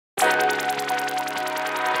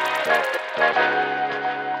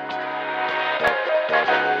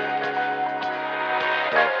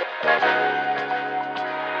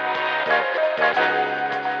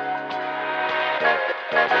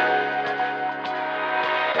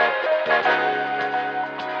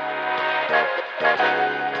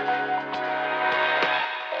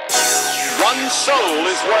One soul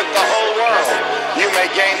is worth the whole world. You may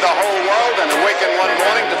gain the whole world and awaken one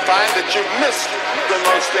morning to find that you missed the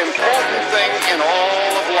most important thing in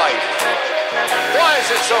all of life. Why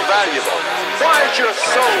is it so valuable? Why is your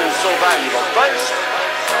soul so valuable? First,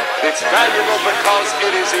 it's valuable because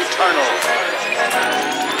it is eternal.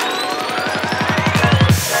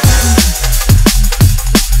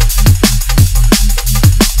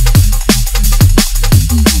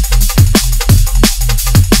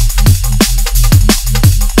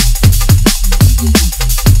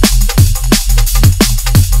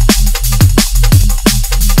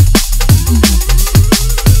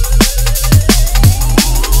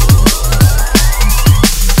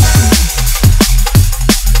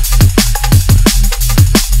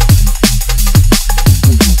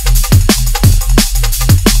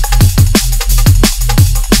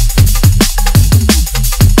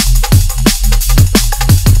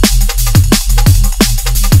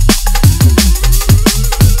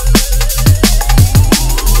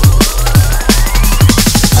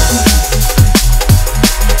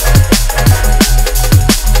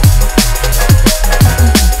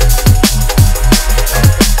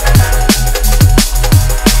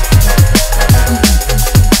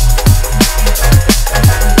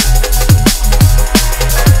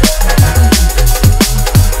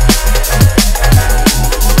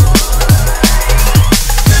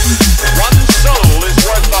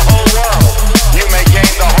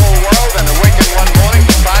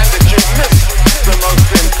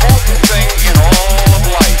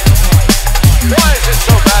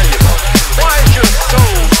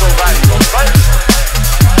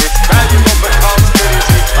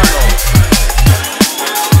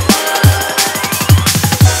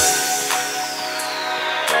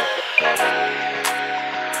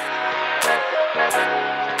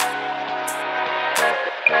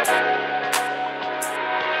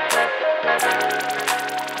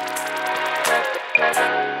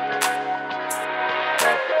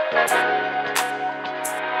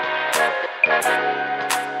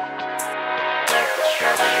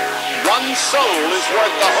 One soul is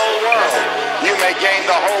worth the whole world. You may gain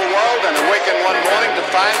the whole world and awaken one morning to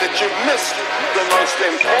find that you missed the most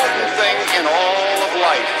important thing in all of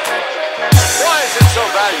life. Why is it so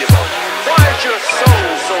valuable? Why is your soul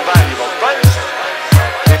so valuable? First,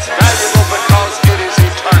 it's valuable because it is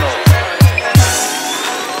eternal.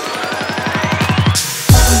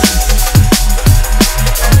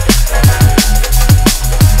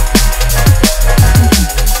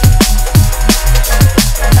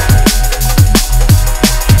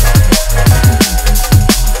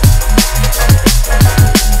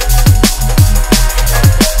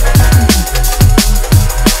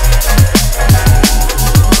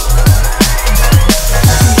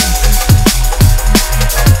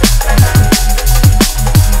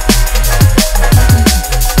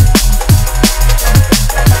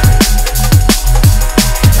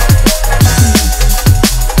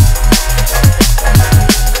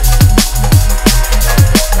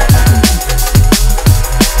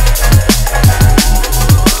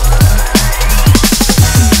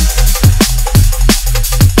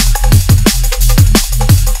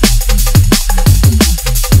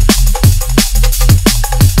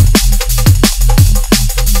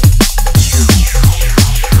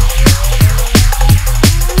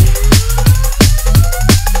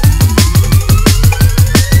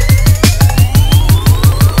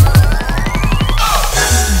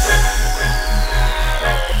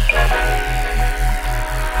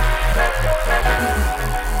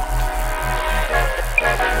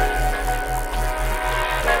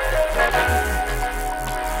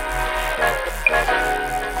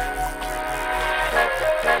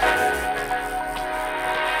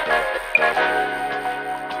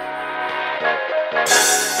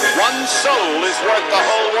 One soul is worth the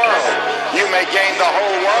whole world. You may gain the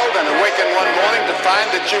whole world and awaken one morning to find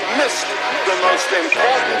that you missed the most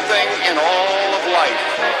important thing in all of life.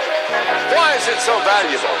 Why is it so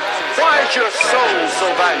valuable? Why is your soul so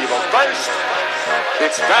valuable? First,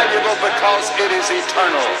 it's valuable because it is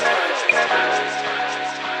eternal.